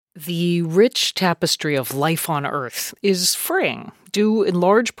The rich tapestry of life on Earth is fraying, due in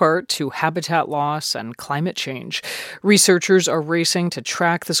large part to habitat loss and climate change. Researchers are racing to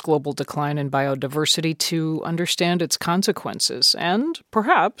track this global decline in biodiversity to understand its consequences and,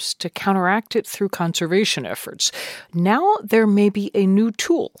 perhaps, to counteract it through conservation efforts. Now there may be a new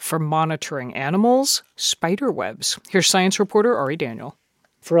tool for monitoring animals: spiderwebs. Here's science reporter Ari Daniel.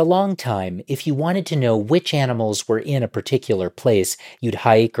 For a long time, if you wanted to know which animals were in a particular place, you'd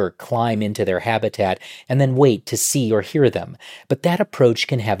hike or climb into their habitat and then wait to see or hear them. But that approach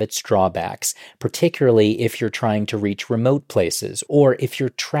can have its drawbacks, particularly if you're trying to reach remote places or if you're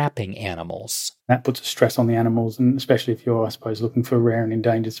trapping animals. That puts a stress on the animals, and especially if you're, I suppose, looking for rare and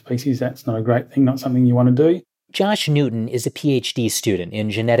endangered species, that's not a great thing, not something you want to do. Josh Newton is a PhD student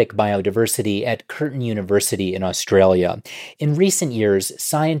in genetic biodiversity at Curtin University in Australia. In recent years,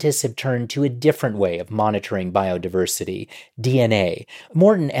 scientists have turned to a different way of monitoring biodiversity: DNA.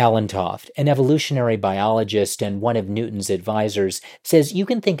 Morton Allentoft, an evolutionary biologist and one of Newton's advisors, says you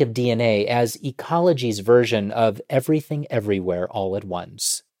can think of DNA as ecology's version of everything everywhere all at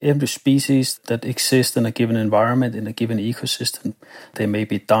once. Every species that exists in a given environment, in a given ecosystem, they may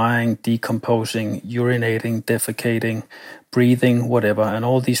be dying, decomposing, urinating, defecating, breathing, whatever. And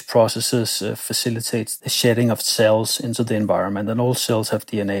all these processes facilitate the shedding of cells into the environment, and all cells have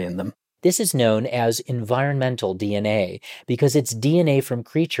DNA in them. This is known as environmental DNA because it's DNA from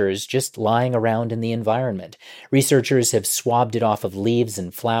creatures just lying around in the environment. Researchers have swabbed it off of leaves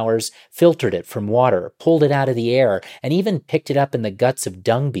and flowers, filtered it from water, pulled it out of the air, and even picked it up in the guts of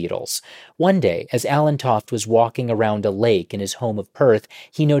dung beetles. One day, as Allentoft was walking around a lake in his home of Perth,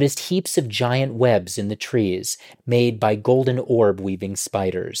 he noticed heaps of giant webs in the trees, made by golden orb-weaving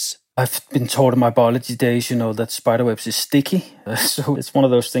spiders. I've been taught in my biology days, that spiderwebs is sticky. So it's one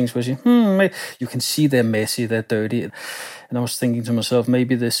of those things where you can see they're messy, they're dirty. And I was thinking to myself,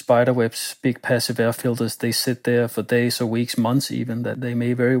 maybe the spiderwebs, big passive air filters, they sit there for days or weeks, months even, that they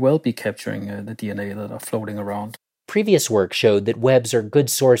may very well be capturing the DNA that are floating around. Previous work showed that webs are good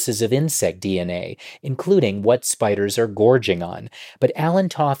sources of insect DNA, including what spiders are gorging on. But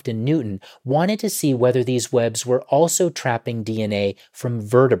Allentoft and Newton wanted to see whether these webs were also trapping DNA from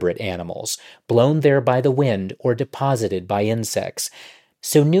vertebrate animals, blown there by the wind or deposited by insects.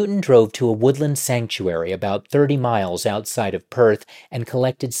 So Newton drove to a woodland sanctuary about 30 miles outside of Perth and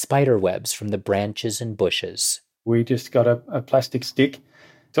collected spiderwebs from the branches and bushes. We just got a plastic stick.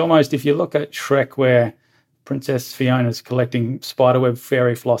 It's almost, if you look at Shrek, where Princess Fiona's collecting spiderweb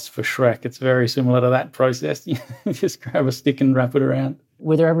fairy floss for Shrek, it's very similar to that process. You just grab a stick and wrap it around.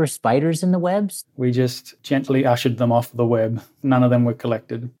 Were there ever spiders in the webs? We just gently ushered them off the web. None of them were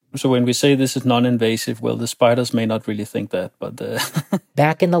collected. So when we say this is non-invasive, well, the spiders may not really think that, but...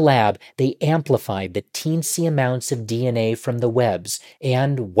 Back in the lab, they amplified the teensy amounts of DNA from the webs,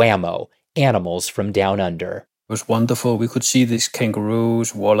 and whammo, animals from down under. It was wonderful. We could see these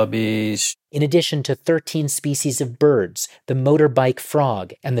kangaroos, wallabies. In addition to 13 species of birds, the motorbike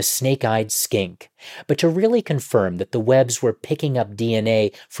frog, and the snake-eyed skink. But to really confirm that the webs were picking up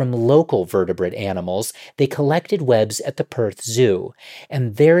DNA from local vertebrate animals, they collected webs at the Perth Zoo.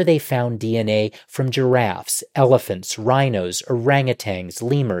 And there they found DNA from giraffes, elephants, rhinos, orangutans,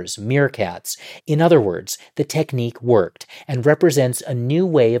 lemurs, meerkats. In other words, the technique worked and represents a new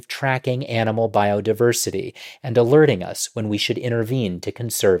way of tracking animal biodiversity and alerting us when we should intervene to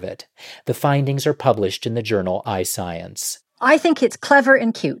conserve it. The findings are published in the journal iScience. I think it's clever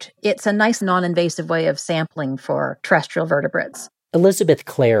and cute. It's a nice non-invasive way of sampling for terrestrial vertebrates. Elizabeth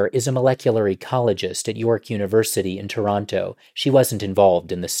Clare is a molecular ecologist at York University in Toronto. She wasn't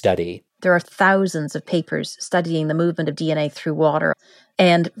involved in the study. There are thousands of papers studying the movement of DNA through water,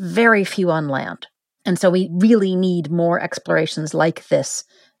 and very few on land. And so we really need more explorations like this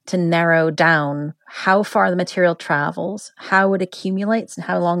to narrow down how far the material travels, how it accumulates, and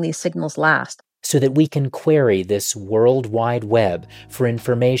how long these signals last. So that we can query this World Wide Web for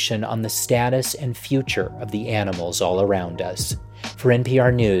information on the status and future of the animals all around us. For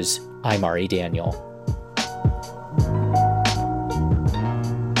NPR News, I'm Ari Daniel.